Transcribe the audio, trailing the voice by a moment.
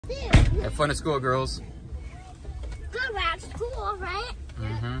Have fun at school, girls. Good, we're at school, right?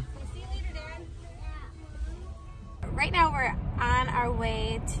 Mm-hmm. See you later, Dad. Right now we're on our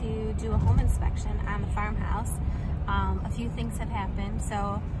way to do a home inspection on the farmhouse. A few things have happened.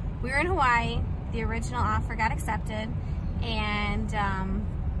 So we were in Hawaii, the original offer got accepted, and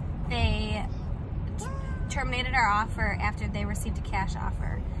they terminated our offer after they received a cash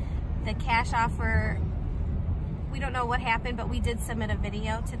offer. The cash offer, we don't know what happened, but we did submit a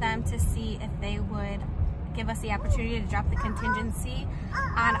video to them to see if they would give us the opportunity to drop the contingency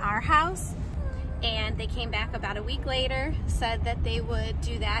on our house. And they came back about a week later, said that they would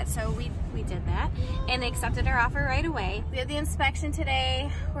do that, so we did that. And they accepted our offer right away. We had the inspection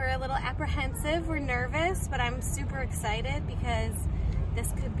today. We're a little apprehensive, we're nervous, but I'm super excited because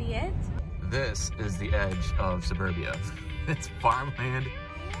this could be it. This is the edge of suburbia. It's farmland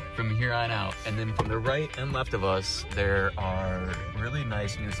from here on out. And then from the right and left of us, there are really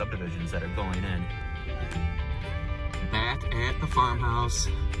nice new subdivisions that are going in. Back at the farmhouse.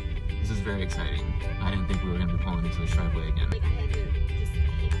 This is very exciting. I didn't think we were gonna be pulling into this driveway again. Like I had to just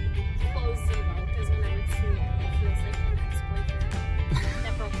close zero because when I would see it, it feels like an ex-boyfriend.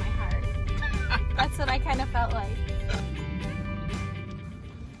 That broke my heart. That's what I kind of felt like.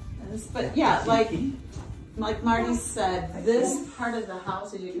 But yeah, like Marty said, this part of the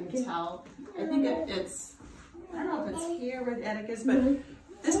house, as you can tell, I think it's, I don't know if it's here where the attic is, but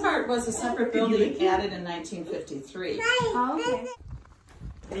this part was a separate building added in 1953. Oh, okay.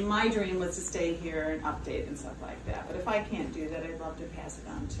 And my dream was to stay here and update and stuff like that. But if I can't do that, I'd love to pass it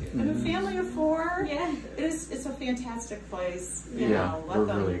on to. And a family of four, Yeah. it's a fantastic place. You know, we're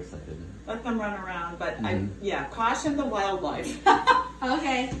really excited. let them run around. But caution the wildlife.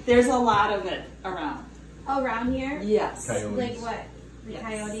 Okay. There's a lot of it around. Around here? Yes. Coyotes. Like what? The Yes.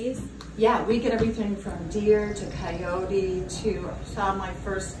 coyotes? Yeah, we get everything from deer to coyote to, saw my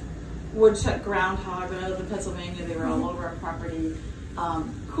first woodchuck groundhog when I lived in Pennsylvania. They were all over our property.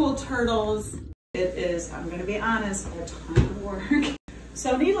 Cool turtles. It is, I'm going to be honest, a ton of work.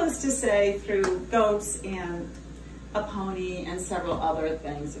 So needless to say, through goats and a pony and several other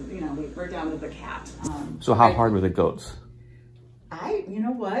things, you know, we're down to the cat. So how hard were the goats? You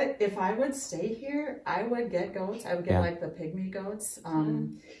know what? If I would stay here, I would get goats. I would get like the pygmy goats,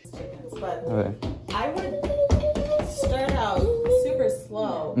 chickens. But I would start out super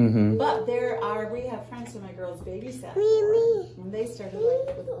slow. But we have friends who my girls babysat. And they started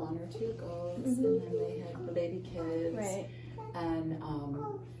like with 1 or 2 goats, and then they had the baby kids. Right. And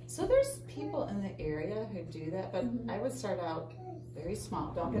so there's people in the area who do that, but I would start out very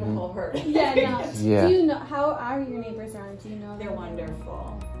small. Don't get a whole herd. Yeah, no. Yeah. Do you know, how are your neighbors around? Do you know They're them?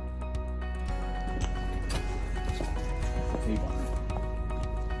 wonderful.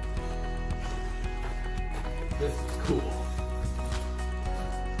 This is cool.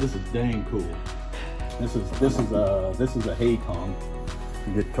 This is dang cool. This is a hay Kong.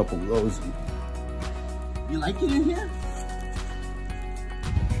 You get a couple of those. You like it in here?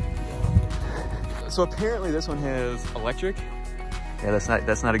 So apparently this one has electric. Yeah,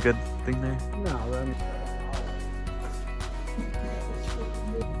 that's not a good thing there. No, I mean,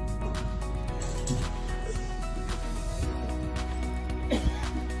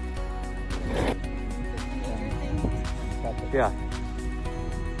 Yeah.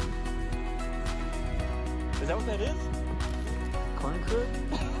 Is that what that is? Corn crib?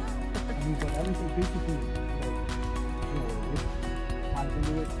 I mean, but everything basically, ties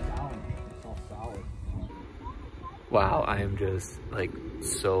into it down. It's all solid. Wow, I am just like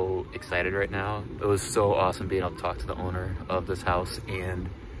so excited right now. It was so awesome being able to talk to the owner of this house and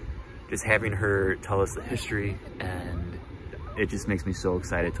just having her tell us the history, and it just makes me so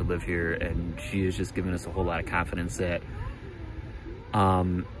excited to live here. And she has just given us a whole lot of confidence that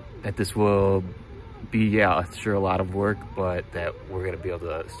that this will be, yeah, sure, a lot of work, but that we're gonna be able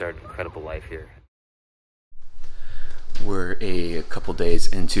to start an incredible life here. We're a couple days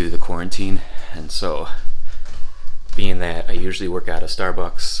into the quarantine, and so being that I usually work out of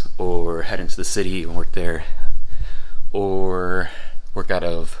Starbucks or head into the city and work there, or work out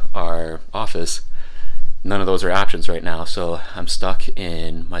of our office, none of those are options right now. So I'm stuck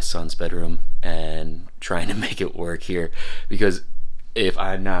in my son's bedroom and trying to make it work here, because if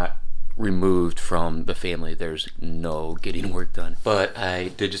I'm not removed from the family, there's no getting work done. But I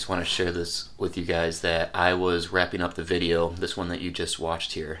did just want to share this with you guys, that I was wrapping up the video, this one that you just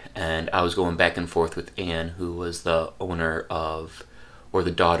watched here, and I was going back and forth with Anne, who was the owner of, or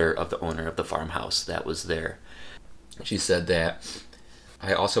the daughter of the owner of the farmhouse that was there. She said that,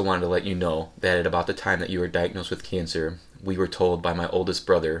 I also wanted to let you know that at about the time that you were diagnosed with cancer, we were told by my oldest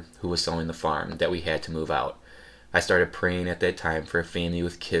brother, who was selling the farm, that we had to move out. I started praying at that time for a family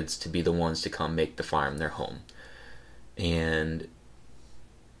with kids to be the ones to come make the farm their home. And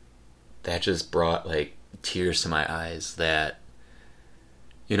that just brought like tears to my eyes, that,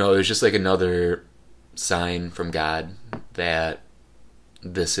 you know, it was just like another sign from God that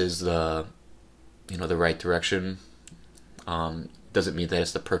this is the, you know, the right direction. Doesn't mean that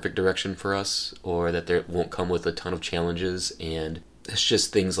it's the perfect direction for us, or that there won't come with a ton of challenges, and it's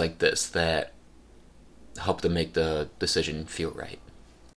just things like this that help to make the decision feel right.